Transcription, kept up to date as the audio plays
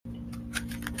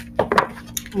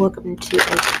Welcome to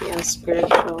HBS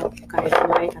Spiritual Guided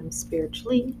Light. I'm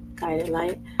spiritually guided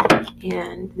light,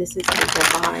 and this is a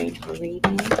divine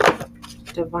reading.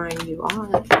 Divine, you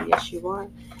are. Yes, you are.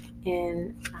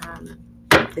 And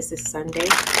this is Sunday.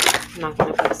 I'm not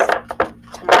going to put a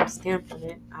time stamp on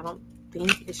it. I don't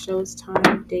think it shows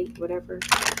time, date, whatever.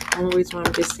 The only reason why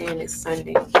I'm just saying it's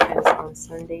Sunday because on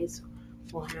Sundays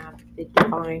we'll have the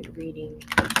divine reading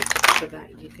so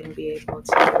that you can be able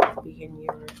to be in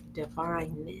your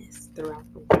divineness throughout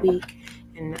the week.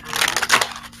 And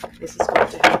this is going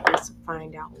to help us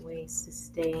find out ways to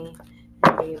stay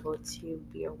and be able to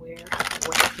be aware of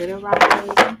what could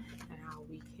arise and how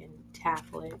we can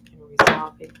tackle it and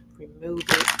resolve it, remove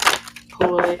it,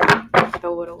 pull it,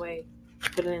 throw it away,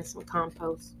 put it in some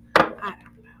compost. I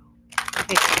don't know.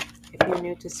 Hey, if you're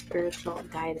new to Spiritual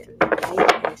Guided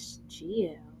Light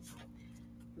SGL,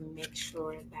 make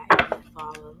sure that you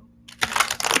follow.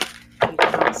 You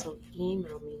can also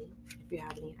email me if you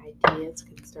have any ideas,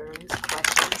 concerns,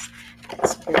 questions at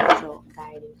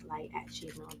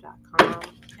spiritualguidedlight@gmail.com.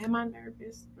 Am I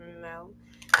nervous? No.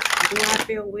 Do I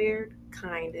feel weird?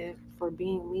 Kind of. For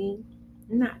being me?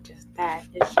 Not just that.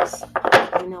 It's just,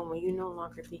 when you no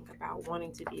longer think about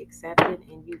wanting to be accepted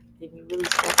and you really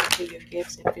step into your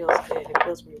gifts, it feels good. It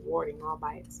feels rewarding all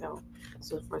by itself.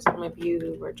 So for some of you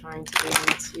who are trying to get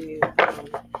into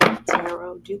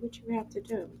tarot, do what you have to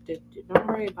do. Don't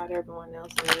worry about everyone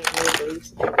else and their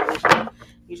beliefs and their religion.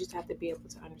 You just have to be able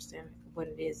to understand what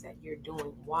it is that you're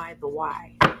doing. Why the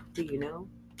why? Do you know?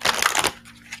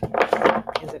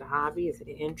 Is it a hobby? Is it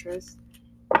an interest?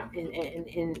 And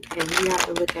you have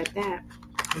to look at that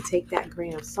and take that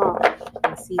grain of salt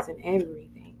and season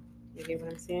everything. You get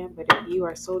what I'm saying? But if you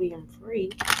are sodium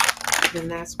free, then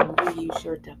that's when you use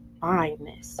your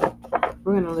divineness.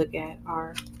 We're going to look at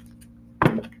our,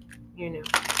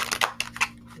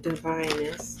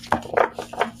 divineness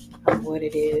of what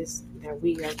it is that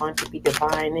we are going to be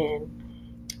divine in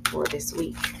for this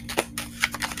week.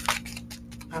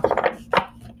 Okay.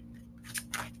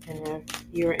 And if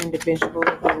you're an individual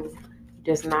who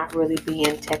does not really be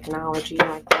in technology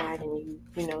like that, and you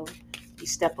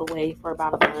step away for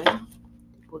about a month,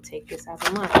 we'll take this as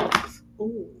a month.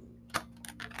 Ooh.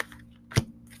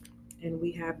 And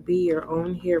we have Be Your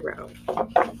Own Hero.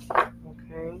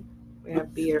 Okay. We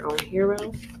have Be Your Own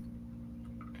Hero.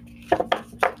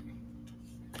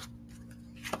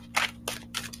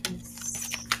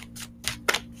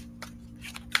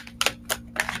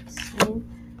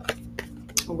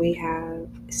 We have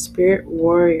Spirit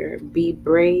Warrior, Be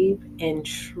Brave and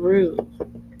True.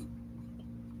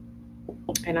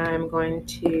 And I'm going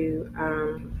to,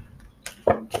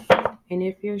 and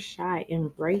if you're shy,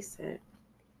 embrace it.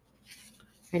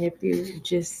 And if you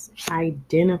just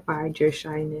identified your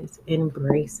shyness,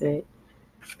 embrace it.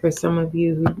 For some of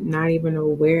you who are not even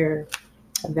aware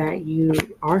that you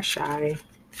are shy,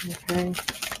 okay?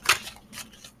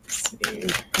 Let's see.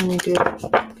 Let me do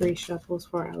 3 shuffles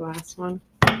for our last one.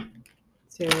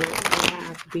 So we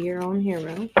have Be Your Own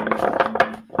Hero.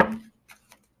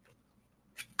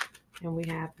 And we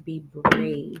have Be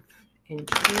Brave and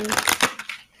True.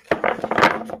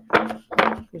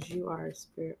 Because you are a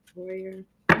spirit warrior.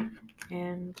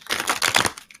 And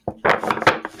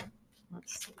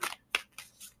let's see.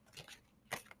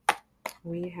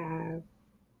 We have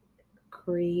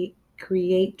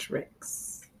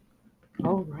Creatrix.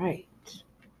 All right.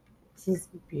 This is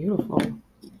beautiful.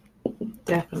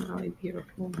 Definitely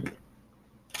beautiful.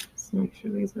 Let's make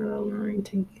sure these are aligned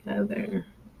together.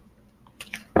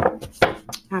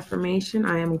 Affirmation: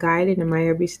 I am guided in my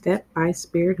every step by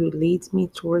Spirit who leads me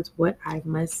towards what I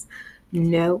must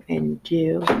know and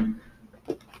do.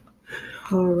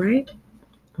 All right.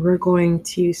 We're going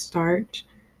to start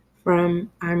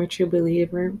from I'm a True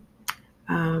Believer.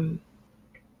 The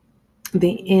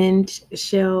end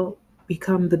shall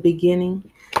become the beginning.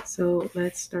 So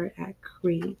let's start at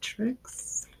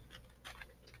Creatrix.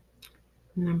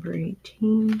 Number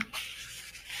 18.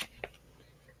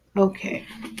 Okay.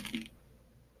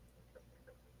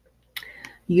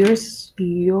 Your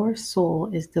soul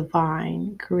is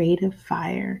divine, creative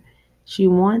fire. She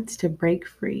wants to break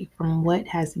free from what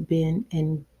has been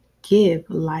and give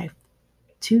life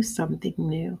to something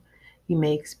new. You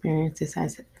may experience this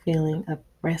as a feeling of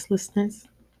restlessness,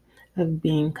 of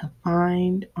being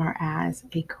confined, or as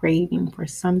a craving for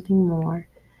something more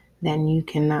than you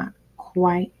cannot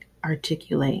quite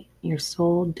articulate. Your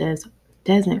soul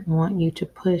doesn't want you to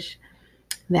push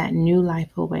that new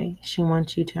life away. She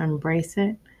wants you to embrace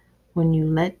it. When you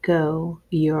let go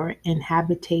your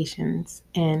inhabitations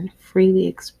and freely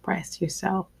express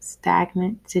yourself,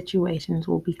 stagnant situations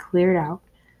will be cleared out.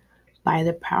 by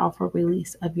the powerful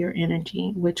release of your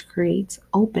energy, which creates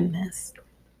openness.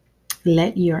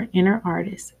 Let your inner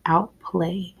artist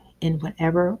outplay in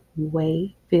whatever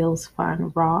way feels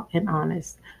fun, raw, and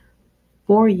honest.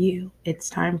 For you, it's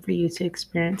time for you to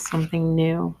experience something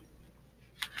new.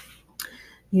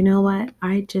 You know what?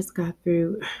 I just got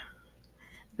through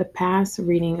the past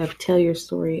reading of Tell Your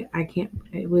Story.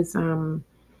 It was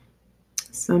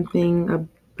something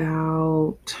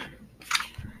about,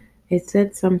 it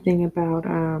said something about,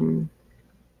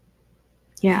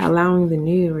 allowing the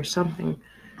new or something,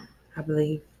 I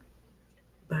believe.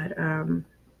 But,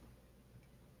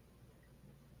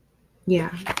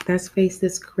 let's face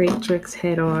this creatrix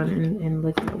head on and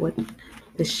look at what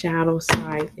the shadow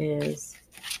side is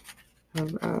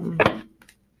of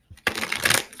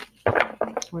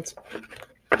what's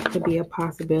could be a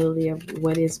possibility of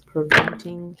what is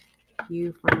preventing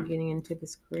you from getting into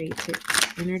this creative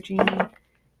energy,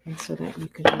 and so that you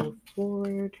can move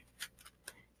forward.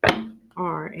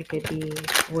 Or it could be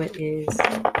what is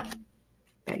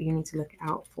that you need to look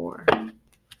out for.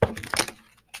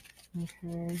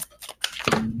 Okay.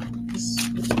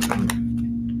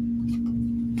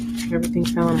 Everything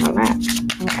fell in my lap.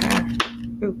 Okay.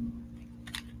 Ooh.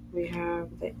 We have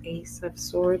the Ace of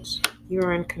Swords. You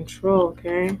are in control,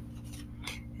 okay?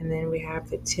 And then we have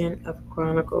the Ten of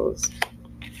Chronicles.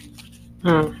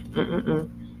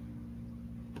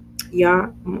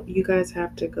 Y'all, you guys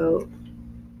have to go.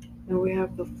 And we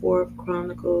have the Four of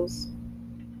Chronicles.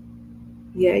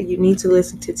 Yeah, you need to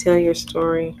listen to Tell Your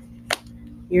Story.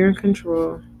 You're in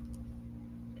control.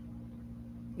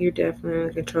 You're definitely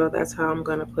in control. That's how I'm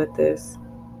going to put this.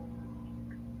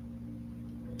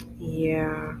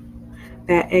 Yeah.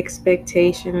 That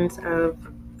expectations of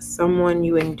someone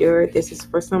you endured. This is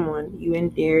for someone you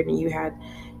endured and you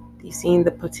seen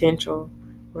the potential,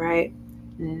 right?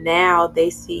 Now they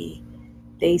see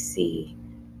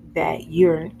that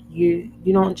you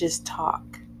don't just talk.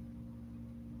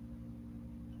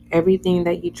 Everything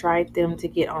that you tried them to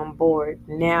get on board,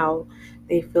 now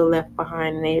they feel left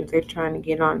behind and they're trying to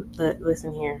get on.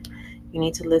 Listen here. You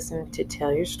need to listen to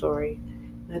Tell Your Story.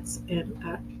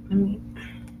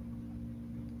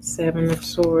 Seven of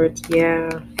Swords.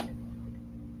 Yeah.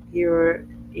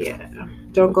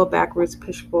 Don't go backwards,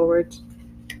 push forward.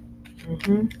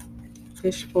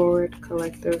 Push forward,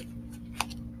 collective.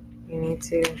 You need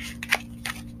to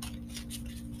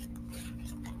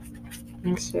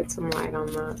shed some light on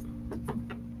that.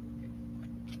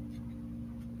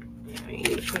 Yeah, you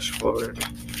need to push forward.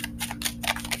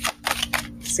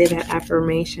 Say that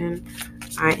affirmation.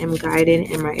 I am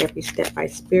guided in my every step by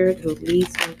Spirit who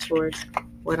leads me towards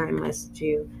what I must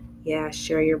do. Yeah,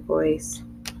 share your voice.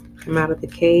 Come out of the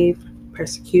cave,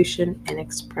 persecution, and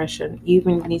expression. You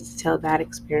even need to tell that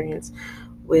experience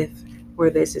with where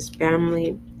there's this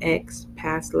family, ex,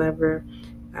 past lover,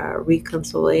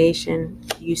 reconciliation.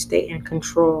 You stay in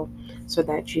control so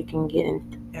that you can get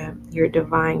in your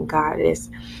divine goddess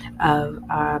of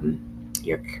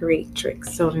your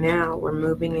creatrix. So now we're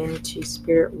moving into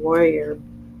Spirit Warrior.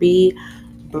 Be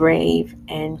brave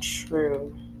and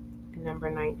true. Number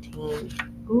 19.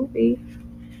 Ooh,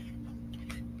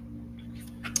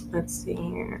 let's see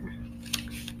here.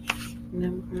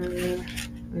 Number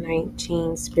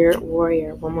 19, Spirit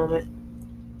Warrior. One moment.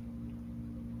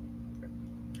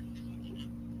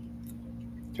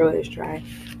 Throat is dry.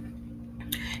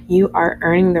 You are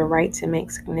earning the right to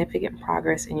make significant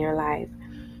progress in your life.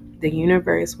 The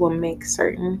universe will make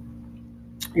certain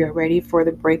you're ready for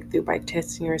the breakthrough by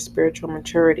testing your spiritual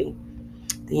maturity.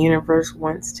 The universe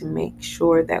wants to make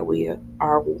sure that we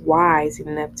are wise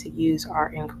enough to use our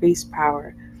increased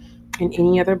power and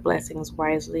any other blessings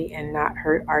wisely and not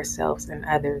hurt ourselves and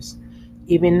others.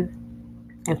 Even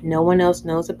if no one else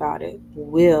knows about it,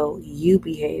 will you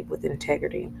behave with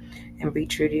integrity and be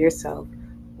true to yourself?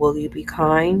 Will you be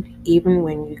kind even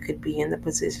when you could be in the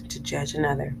position to judge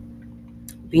another?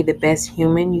 Be the best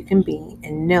human you can be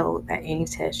and know that any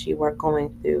tests you are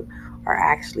going through are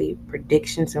actually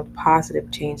predictions of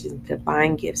positive changes and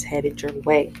divine gifts headed your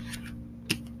way.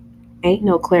 Ain't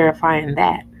no clarifying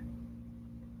that.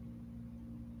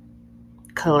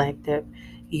 Collective,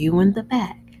 you in the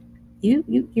back. You.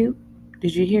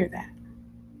 Did you hear that?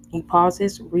 He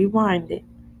pauses, rewind it.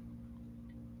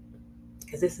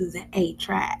 Because this is an A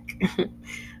track.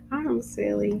 I'm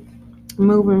silly.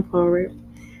 Moving forward.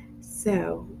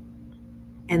 So,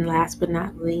 and last but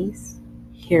not least,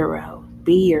 hero.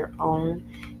 Be your own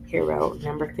hero.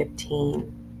 Number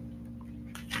 15.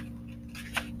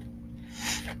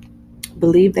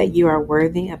 Believe that you are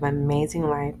worthy of an amazing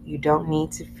life. You don't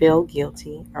need to feel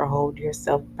guilty or hold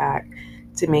yourself back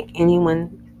to make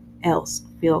anyone else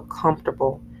feel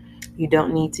comfortable. You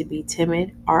don't need to be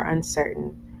timid or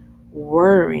uncertain,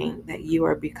 worrying that you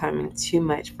are becoming too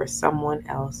much for someone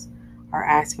else or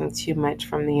asking too much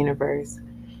from the universe.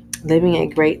 Living a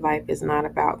great life is not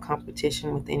about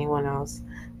competition with anyone else.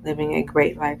 Living a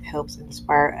great life helps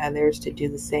inspire others to do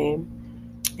the same.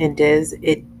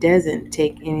 It doesn't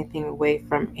take anything away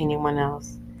from anyone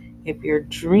else. If your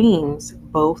dreams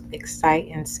both excite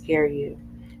and scare you,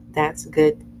 that's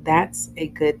good. That's a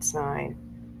good sign.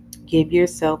 Give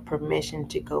yourself permission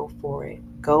to go for it.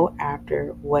 Go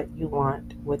after what you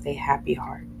want with a happy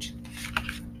heart.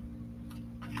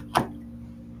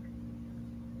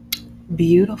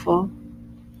 Beautiful.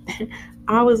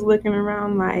 I was looking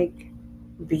around like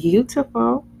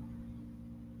beautiful,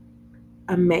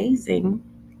 amazing,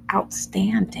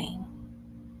 outstanding.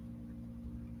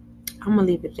 I'm going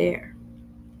to leave it there.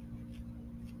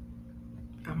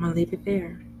 I'm going to leave it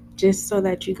there. Just so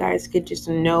that you guys could just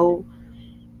know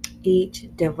each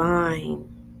divine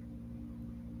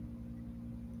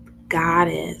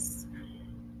goddess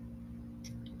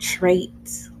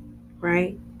traits,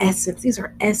 right? Essence. These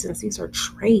are essence. These are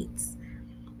traits.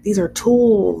 These are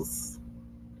tools.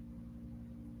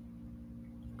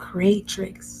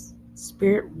 Creatrix,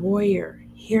 spirit warrior,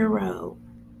 hero.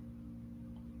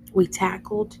 We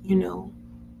tackled,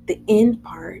 the end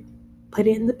part, put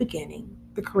in the beginning,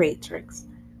 the creatrix.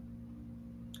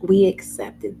 We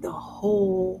accepted the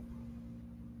whole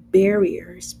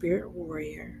barrier, spirit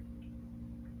warrior,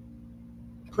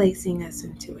 placing us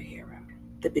into a hero,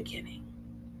 the beginning.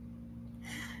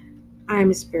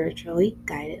 I'm Spiritually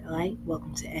Guided Light.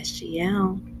 Welcome to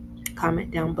SGL. Comment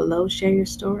down below, share your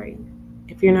story.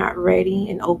 If you're not ready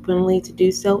and openly to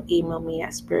do so, email me at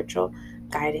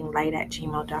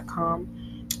spiritualguidinglight@gmail.com.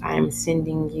 I'm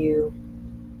sending you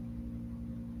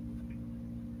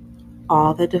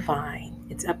all the divine.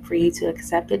 It's up for you to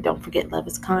accept it. Don't forget, love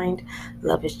is kind,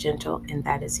 love is gentle, and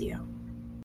that is you.